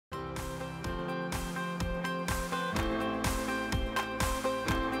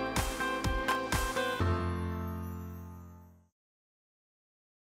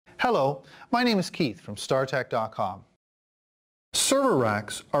Hello, my name is Keith from StarTech.com. Server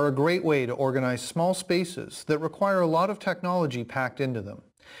racks are a great way to organize small spaces that require a lot of technology packed into them.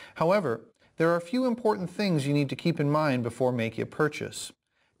 However, there are a few important things you need to keep in mind before making a purchase.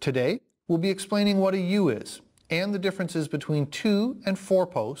 Today, we'll be explaining what a U is and the differences between 2- and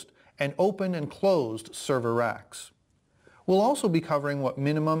 4-post and open and closed server racks. We'll also be covering what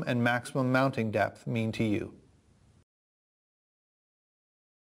minimum and maximum mounting depth mean to you.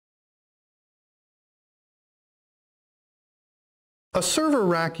 A server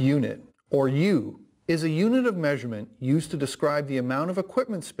rack unit, or U, is a unit of measurement used to describe the amount of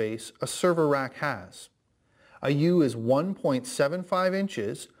equipment space a server rack has. A U is 1.75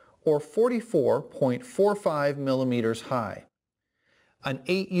 inches or 44.45 millimeters high. An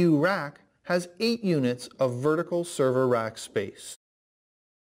 8U rack has 8 units of vertical server rack space.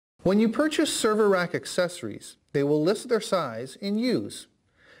 When you purchase server rack accessories, they will list their size in U's.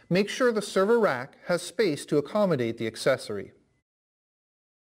 Make sure the server rack has space to accommodate the accessory.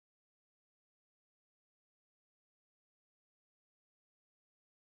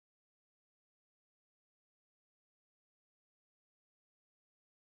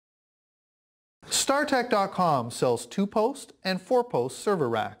 StarTech.com sells 2-post and 4-post server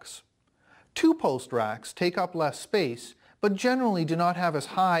racks. 2-post racks take up less space, but generally do not have as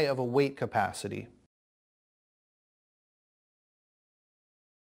high of a weight capacity.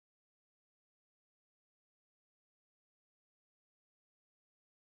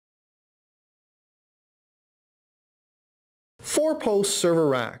 Four-post server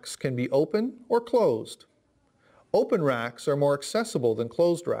racks can be open or closed. Open racks are more accessible than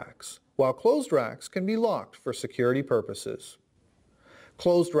closed racks, while closed racks can be locked for security purposes.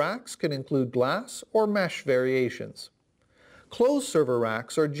 Closed racks can include glass or mesh variations. Closed server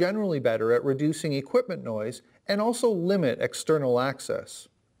racks are generally better at reducing equipment noise and also limit external access.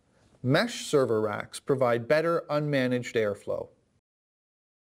 Mesh server racks provide better unmanaged airflow.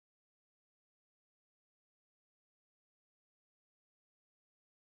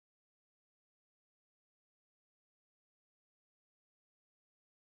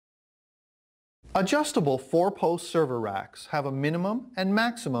 Adjustable 4-post server racks have a minimum and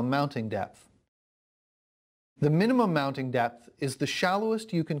maximum mounting depth. The minimum mounting depth is the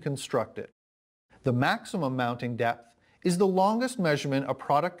shallowest you can construct it. The maximum mounting depth is the longest measurement a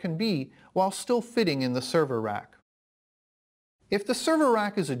product can be while still fitting in the server rack. If the server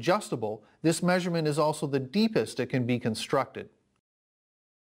rack is adjustable, this measurement is also the deepest it can be constructed.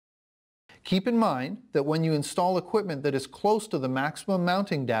 Keep in mind that when you install equipment that is close to the maximum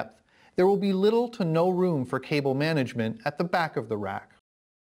mounting depth, there will be little to no room for cable management at the back of the rack.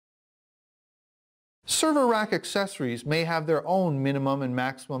 Server rack accessories may have their own minimum and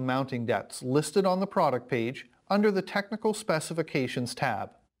maximum mounting depths listed on the product page under the Technical Specifications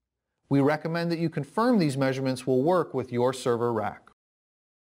tab. We recommend that you confirm these measurements will work with your server rack.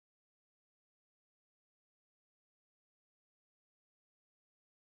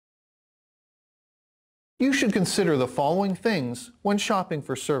 You should consider the following things when shopping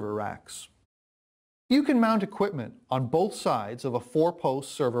for server racks. You can mount equipment on both sides of a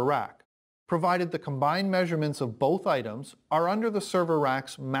 4-post server rack, provided the combined measurements of both items are under the server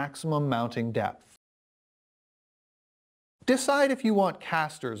rack's maximum mounting depth. Decide if you want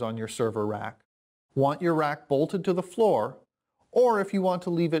casters on your server rack, want your rack bolted to the floor, or if you want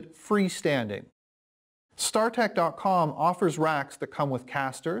to leave it freestanding. StarTech.com offers racks that come with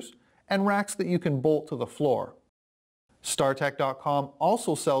casters and racks that you can bolt to the floor. StarTech.com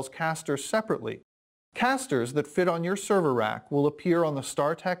also sells casters separately. Casters that fit on your server rack will appear on the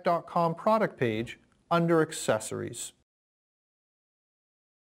StarTech.com product page under Accessories.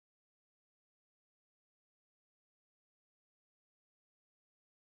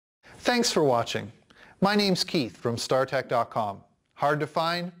 Thanks for watching. My name's Keith from StarTech.com. Hard to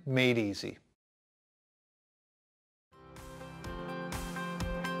find, made easy.